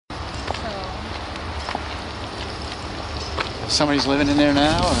Somebody's living in there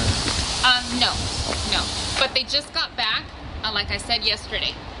now, or? No. But they just got back, like I said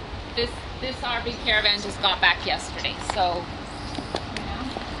yesterday. This RV caravan just got back yesterday, so.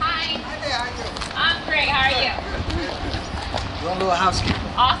 Hi. Hi there, how are you? I'm great. How are you? Doing a little housekeeping.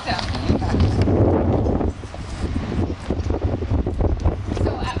 Awesome.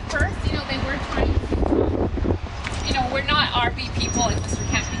 So at first, they were trying to, we're not RV people, like Mr.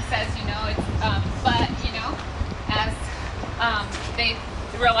 Camping says, it's, but, as they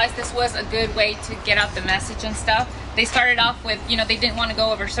realized this was a good way to get out the message and stuff, they started off with, they didn't want to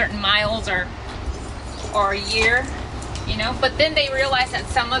go over certain miles or a year, but then they realized that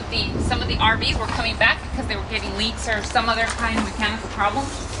some of the RVs were coming back because they were getting leaks or some other kind of mechanical problem.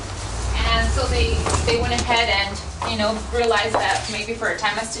 And so they went ahead and, realized that maybe for a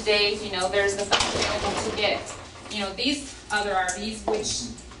time as today, there's the funds available to get, these other RVs, which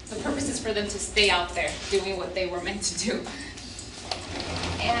the purpose is for them to stay out there doing what they were meant to do.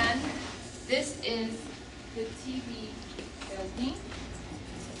 And this is the TV building.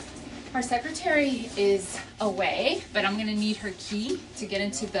 Our secretary is away, but I'm gonna need her key to get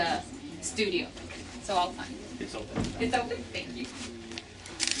into the studio. So I'll find it. It's open. It's open? Thank you.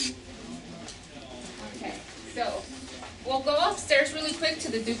 Okay, so we'll go upstairs really quick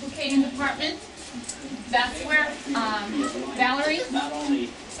to the duplicating department. That's where Valerie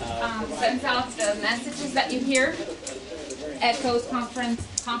sends out the messages that you hear. Echoes, conference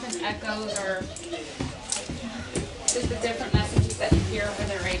echoes, or just the different messages that you hear over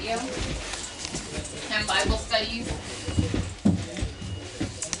the radio. And Bible studies.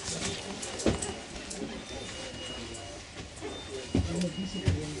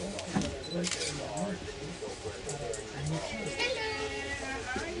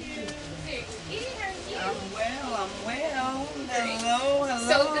 I'm well. Hello.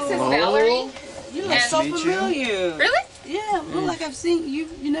 So this is Valerie. You look so familiar. Really? Yeah, look like I've seen you.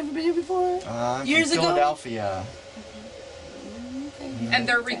 You never been here before? Years ago? Philadelphia. Okay. And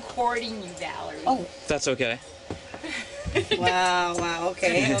they're recording you, Valerie. Oh. That's okay. Wow,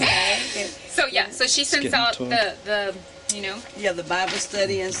 okay. So yeah, so she sends out the Yeah, the Bible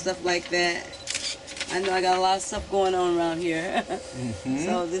study and stuff like that. I know I got a lot of stuff going on around here.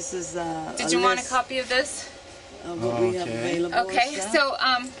 So this is Did you want a copy of this? What we have available. Okay, so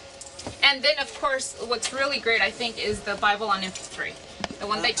and then of course what's really great I think is the Bible on MP3. The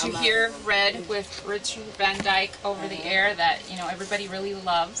one that you hear read with Richard Van Dyke over the air that everybody really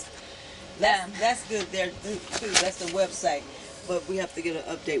loves. That's good there too. That's the website. But we have to get an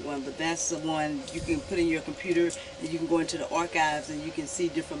update one. But that's the one you can put in your computer and you can go into the archives and you can see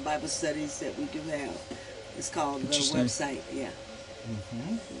different Bible studies that we do have. It's called the website. Yeah.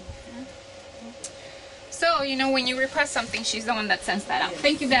 So, when you request something, she's the one that sends that out.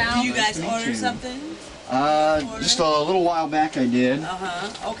 Thank you, Val. Do you guys order something? Just a little while back I did.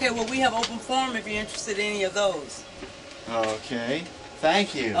 Okay, well we have open forum if you're interested in any of those. Okay.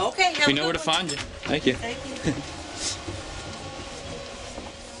 Thank you. Okay. We know where to find you. Thank you. Thank you.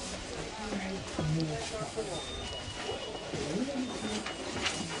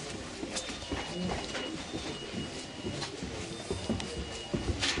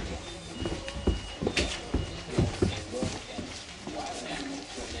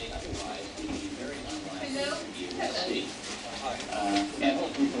 And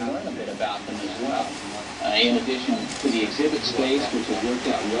hopefully we can learn a bit about them as well. In addition to the exhibit space, which has worked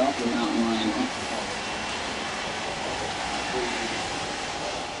out well for Mountain Lion.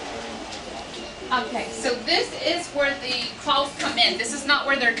 Okay, so this is where the calls come in. This is not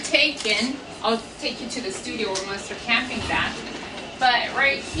where they're taken. I'll take you to the studio where Mr. Camping's at. But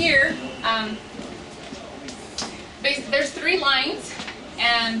right here, there's 3 lines,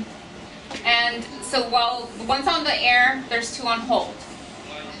 and so while one's on the air, there's 2 on hold.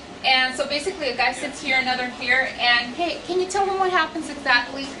 And so basically a guy sits here, another here, and hey, can you tell them what happens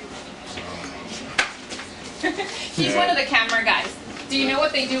exactly? He's one of the camera guys. Do you know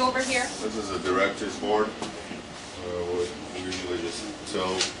what they do over here? This is a director's board. We usually just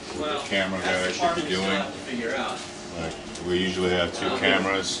tell what the camera guy should be doing. Like, we usually have 2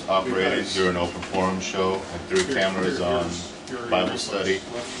 cameras operated during an open forum show and 3 cameras on Bible study.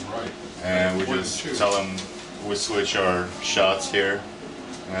 And we just tell them we switch our shots here.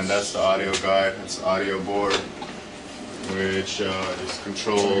 And that's the audio guy. It's the audio board, which just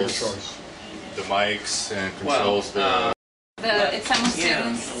controls the mics and controls It's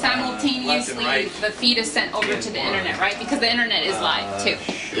simultaneously the feed is sent over to the internet, right? Because the internet is live too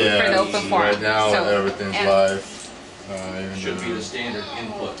for the open forum. Right now everything's live. Should be the standard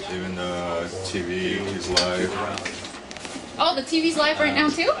input. Even the TV is live. Oh, the TV's live right now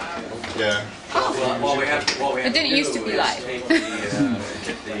too? Yeah. It didn't used to be live.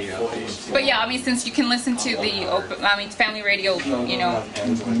 But yeah, I mean, since you can listen to the family radio, you know,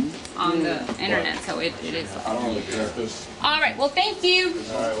 on the internet, so it is. All right. Well, thank you.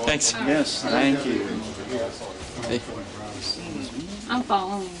 Thanks. Yes, thank you. Hey. I'm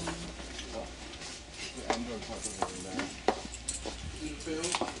following.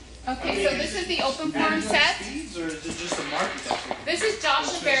 Okay, so this is the open forum set. This is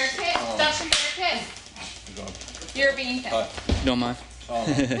Josh and Barricade. Josh and Barricade. You're being fed. Don't mind.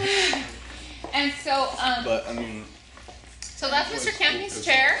 And so, But I mean, so that's Mr. Camping's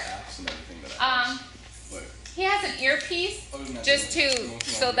chair. He has an earpiece just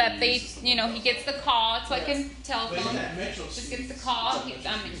so that they, you know, he gets the call. It's like a telephone. Just gets the call.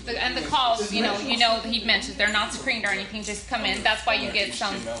 And the calls, you know, he mentioned they're not screened or anything. Just come in. That's why you get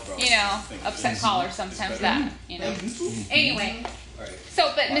some, you know, upset callers sometimes. That, you know. Anyway.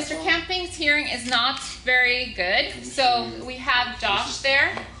 So, but Mr. Camping's hearing is not very good. So we have Josh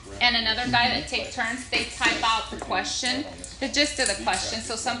there and another guy that take turns. They type out the question, the gist of the question.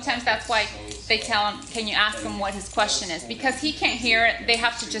 So sometimes that's why they tell him, can you ask him what his question is? Because he can't hear it, they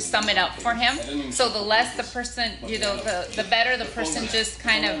have to just sum it up for him. So the less the person, you know, the better the person just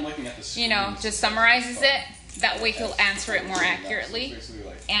kind of, you know, just summarizes it. That way he'll answer it more accurately.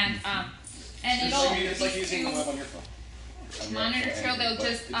 And it'll monitor trail, they'll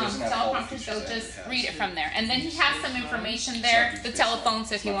just teleprompters, they'll just read it from there. And then he has some information there, the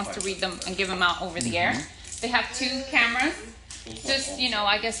telephones if he wants to read them and give them out over the air. They have 2 cameras, just, you know,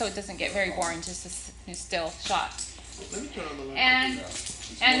 I guess so it doesn't get very boring, just a still shot. And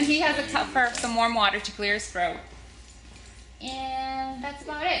he has a cup for some warm water to clear his throat. And that's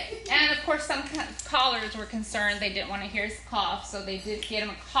about it. And of course some callers were concerned, they didn't want to hear his cough, so they did get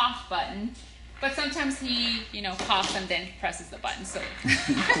him a cough button. But sometimes he, you know, coughs and then presses the button, so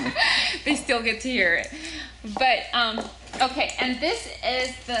they still get to hear it. But, okay, and this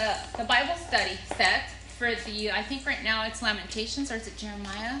is the Bible study set for the, I think right now it's Lamentations, or is it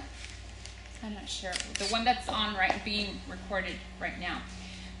Jeremiah? I'm not sure. The one that's on being recorded right now.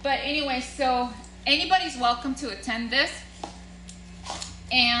 But anyway, so anybody's welcome to attend this.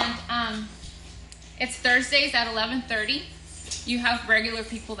 And it's Thursdays at 11:30. You have regular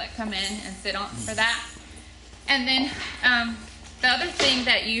people that come in and sit on for that. And then the other thing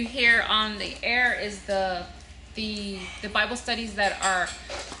that you hear on the air is the Bible studies that are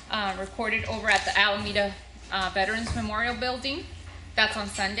recorded over at the Alameda Veterans Memorial Building. That's on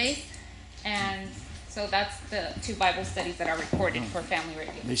Sundays. And so that's the 2 Bible studies that are recorded for Family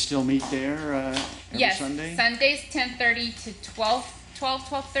Radio. They still meet there every Sunday? Yes, Sundays 10:30 to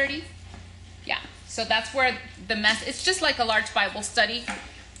 12:30. Yeah. So that's where the it's just like a large Bible study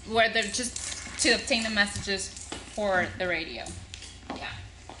where they're just to obtain the messages for the radio. Yeah.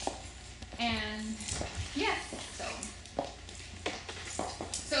 And yeah,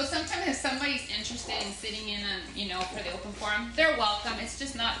 so sometimes if somebody's interested in sitting in you know, for the open forum, they're welcome. It's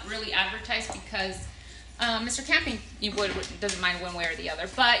just not really advertised because Mr. Camping doesn't mind one way or the other.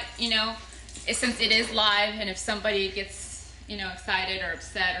 But, you know, since it is live and if somebody gets, you know, excited or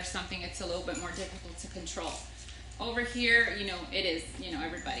upset or something, it's a little bit more difficult to control. Over here, you know, it is, you know,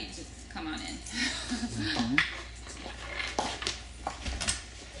 everybody just come on in.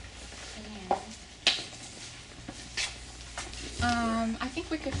 I think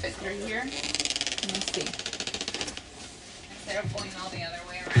we could fit through here. Let me see. Instead of going all the other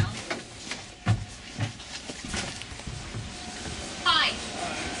way around. Hi.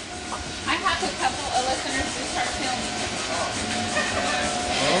 I have a couple of listeners who start filming.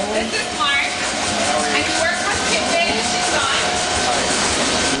 This is Mark. And he works with Kid Day. She's on.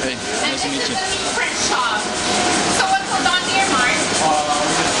 Hey, And nice to this meet is you. the new print shop. So what's going on here, Mark?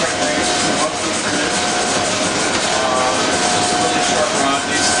 we just print things, mostly printed. Just a really short run.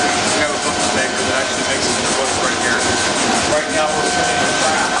 We have a book maker that actually makes this book right here. Right now we're printing a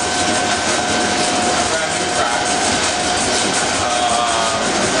track. A brand new track.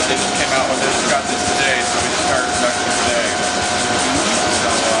 They just came out with it. Just got this today, so we just started production today. So,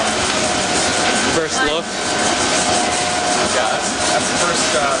 First look. yeah, that's the first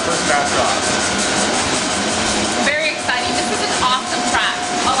batch off. Very exciting. This is an awesome track.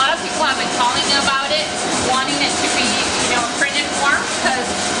 A lot of people have been calling about it, wanting it to be, you know, printed form because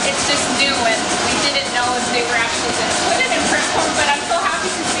it's just new and we didn't know if they were actually going to put it in print form, but I'm so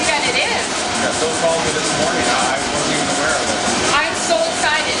happy to see that it is. Yeah, Phil called me this morning. I wasn't even aware of it. I'm so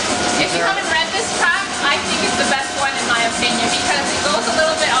excited. If you haven't read this track, I think it's the best one in my opinion because it goes a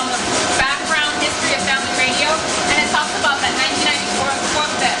little bit on the background history of Family Radio and it talks about that 1994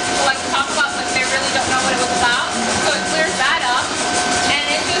 quote that people like to talk about, but they really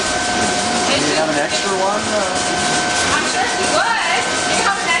one? I'm sure she would. Do you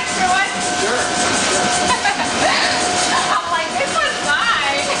have an extra one? Sure. I'm like, this one's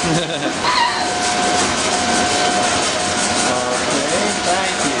mine. Okay,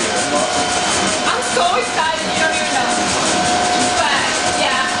 thank you. I'm so excited, you don't even know. But,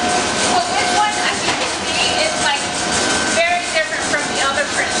 yeah. So this one, as you can see, is like very different from the other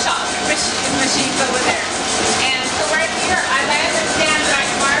print shop machines over there. And so right here, as I understand,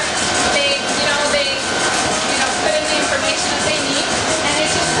 right, Mark, they put in the information that they need, and it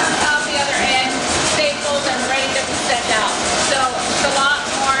just comes out the other end, stapled and ready to be sent out. So it's a lot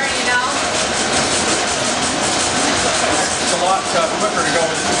more, It's a lot quicker to go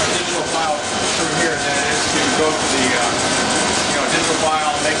with a digital file through here than it is to go to the digital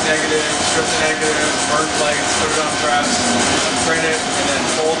file, make negatives, strip the negatives, burn plates, put it on press, print it, and then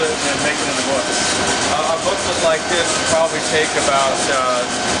fold it, and then make it into books. A booklet like this would probably take about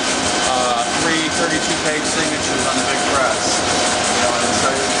 3 32-page signatures on the big press. And so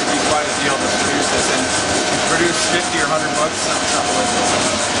it'd be quite a deal to produce this. And produce 50 or 100 books, something like this.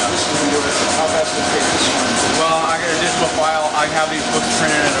 How fast would it take this one? Well, I got a digital file. I have these books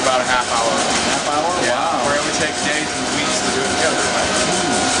printed in about a half hour. Half hour? Yeah. Wow. Where it would take days and weeks to do it together.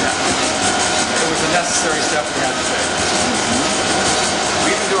 Yeah. It was a necessary step we had to take.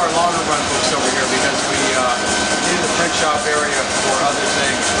 We even do our longer run books over here because we needed the print shop area for other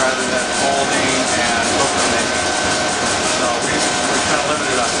things rather than folding and booklet making. So we're kind of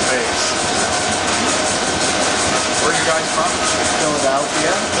limited on space. Where are you guys from?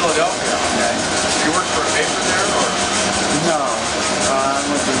 Philadelphia? Philadelphia, okay. You work for a paper there, or? No. I'm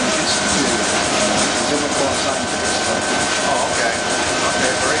with the Institute. Biblical and Scientific Studies. Oh, okay.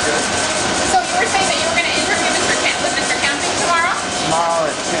 Okay, very good. So you were saying that you were going to interview with Mr. Camping tomorrow? Tomorrow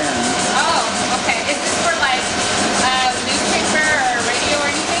at 10. Oh, okay. Is this for like newspaper or radio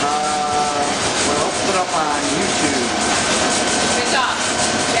or anything? Well, put up on YouTube. Good job.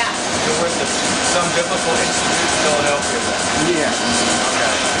 Yeah. You're with some biblical institute in Philadelphia then? Yes.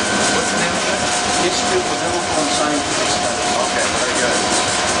 Okay. What's the name of it? Institute for Biblical and Scientific Studies. Okay, very good.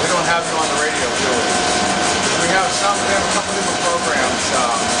 We don't have you on the radio, do we? We have a couple different programs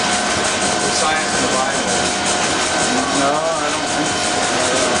with science and the Bible. No, I don't think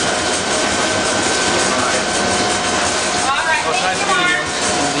so. Right. All right. Well, it's nice Thank you, meeting you.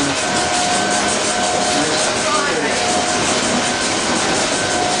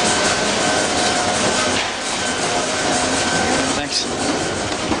 Thanks.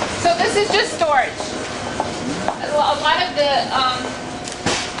 So this is just storage. A lot of the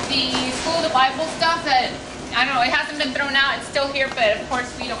School of the Bible stuff that, I don't know, it hasn't been thrown out, it's still here, but of course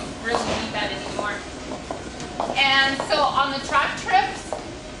we don't really need that anymore. And so on the track trips,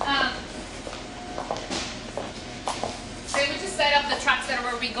 they would just set up the tracks that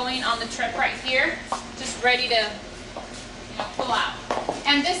will be going on the trip right here, just ready to pull out.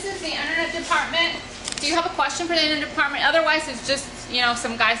 And this is the internet department. Do you have a question for the internet department? Otherwise it's just,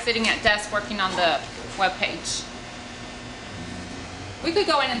 some guy sitting at desk working on the web page. We could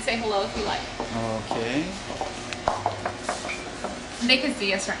go in and say hello if you like. Okay. They can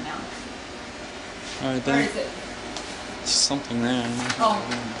see us right now. All right, Where there. is it? Something there. Oh.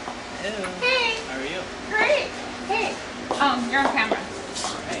 Hello. Hey. How are you? Great. Hey. You're on camera.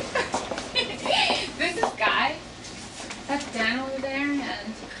 Alright. This is Guy. That's Dan over there,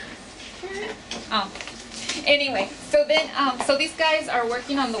 and anyway, so then so these guys are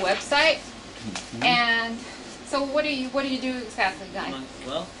working on the website, and so what do you do exactly, Guy?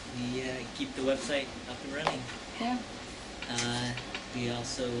 Well, we keep the website up and running. Yeah. We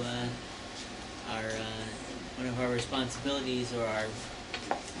also are one of our responsibilities, or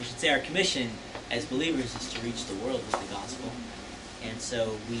our commission as believers, is to reach the world with the gospel, and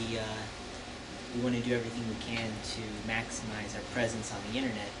so we want to do everything we can to maximize our presence on the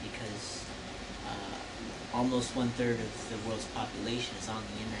internet, because almost 1/3 of the world's population is on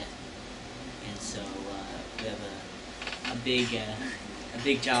the internet, and so we have a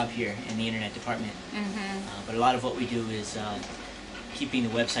big job here in the internet department. But a lot of what we do is keeping the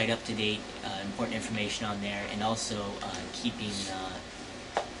website up to date, important information on there, and also keeping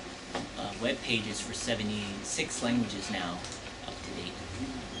web pages for 76 languages now up to date,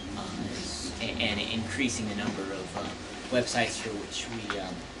 and increasing the number of websites for which we,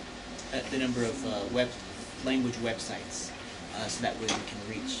 the number of language websites, so that way we can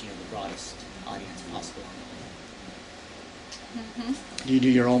reach the broadest audience possible. Do you do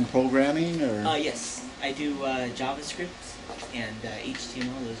your own programming, or? Yes, I do JavaScript and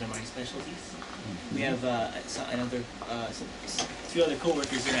HTML. Those are my specialties. We have a few other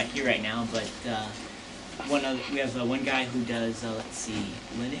coworkers. They're not here right now, but we have one guy who does let's see,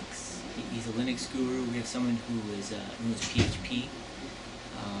 Linux, He's a Linux guru. We have someone who is knows PHP,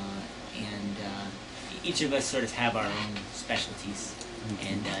 and each of us sort of have our own specialties,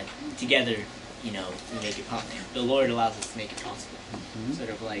 and together, you know, we make it possible. The Lord allows us to make it possible. Sort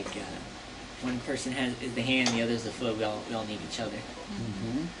of like one person is the hand, the other is the foot. We all need each other.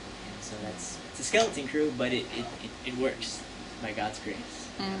 And so it's a skeleton crew, but it works by God's grace.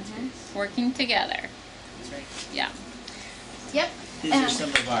 Working together. That's right. Yeah. Yep. These are some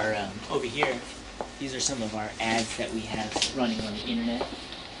of our over here. These are some of our ads that we have running on the internet.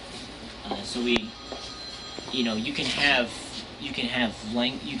 So we, you know, you can have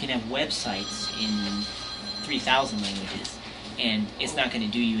websites in 3,000 languages, and it's not going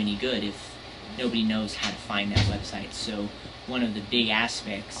to do you any good if nobody knows how to find that website. So one of the big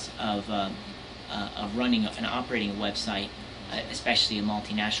aspects of running and operating a website, especially a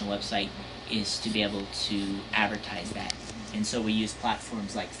multinational website, is to be able to advertise that. And so we use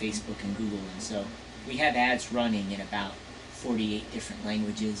platforms like Facebook and Google, and so we have ads running in about 48 different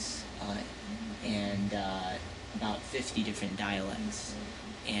languages and about 50 different dialects,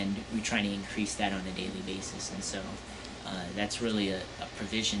 and we're trying to increase that on a daily basis. And so that's really a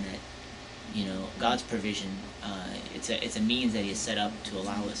provision that, you know, God's provision. It's a means that He has set up to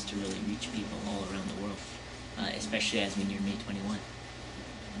allow us to really reach people all around the world, especially as we near May 21.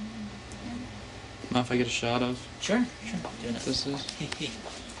 Mind if I get a shot of Sure. Doing what it. this is?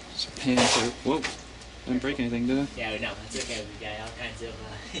 It's a pan too. Whoa. Didn't break anything, did I? Yeah, no, that's okay. We got all kinds of.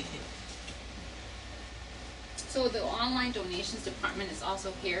 So the online donations department is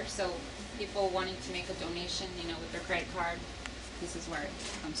also here. So people wanting to make a donation, you know, with their credit card, this is where it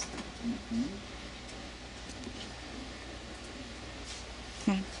comes from.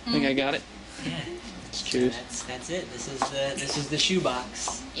 I think I got it. Yeah. Just So curious. that's it. This is the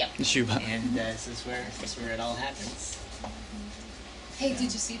shoebox, Yep. The shoe box. and this is where it all happens. Hey, did you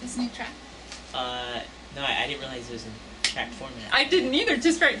see this new track? No, I didn't realize it was in track format. I didn't either.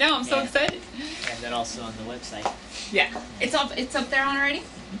 Just right now, I'm so Yeah. excited. And then also on the website. Yeah, it's up there on already.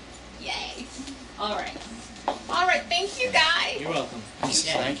 Yay! All right. Thank you guys. You're welcome.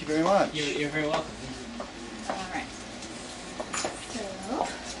 Yeah. Thank you very much. You're very welcome. All right. So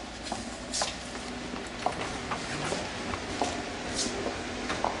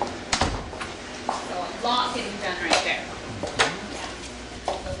a lot getting done right there. Yeah.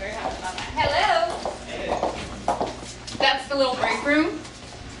 So very happy about that. Hello. That's the little break room.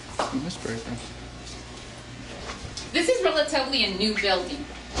 This break room. This is relatively a new building.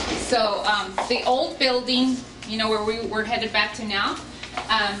 So the old building, you know, where we're headed back to now,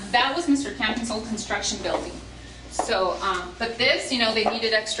 that was Mr. Camping's old construction building. So, but this, you know, they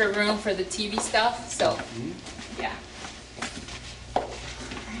needed extra room for the TV stuff. So, yeah.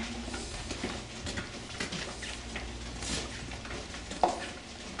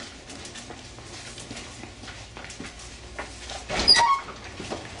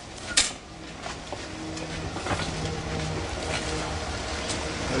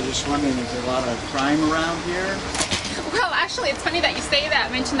 I was just wondering, is there a lot of crime around here? Well, actually, it's funny that you say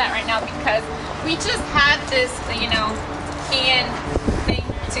that, mention that right now, because we just had this, you know, key-in thing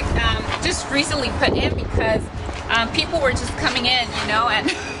to just recently put in because people were just coming in, you know,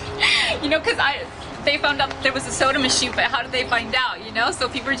 and, you know, because they found out there was a soda machine, but how did they find out, you know? So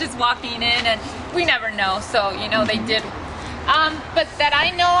people were just walking in, and we never know, so, you know, they did. But that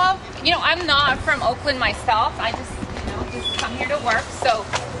I know of, you know, I'm not from Oakland myself. I just, you know, just come here to work, so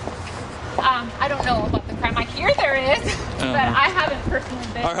I don't know about the crime. I hear there is, but I haven't personally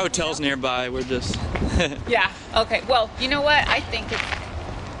been. Our hotel's nearby. We're just. Yeah. Okay. Well, you know what? I think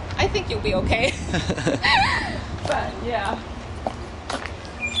you'll be okay. But yeah.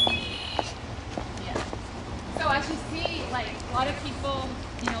 Yeah. So as you see, like a lot of people,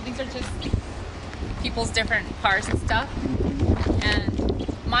 you know, these are just people's different cars and stuff, and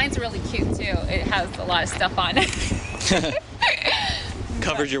mine's really cute too. It has a lot of stuff on it.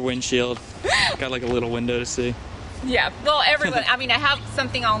 Covers your windshield. Got like a little window to see. Yeah, well, everyone. I mean, I have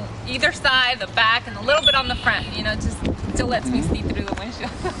something on either side, the back, and a little bit on the front. You know, just still lets me see through the windshield.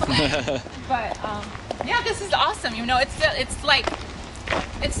 But yeah, this is awesome. You know, it's like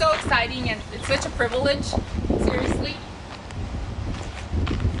it's so exciting and it's such a privilege. Seriously.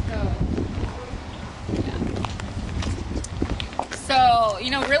 So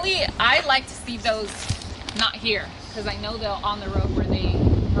you know, really, I like to see those not here because I know they're on the road where they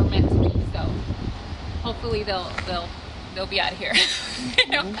are meant to be. So hopefully they'll be out of here,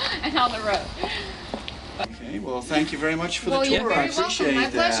 you know, and on the road. Okay, well, thank you very much for the Well, tour. you're very I appreciate welcome. My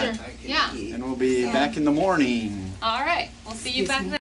that. pleasure. Yeah. And we'll be back in the morning. All right. We'll see you back then.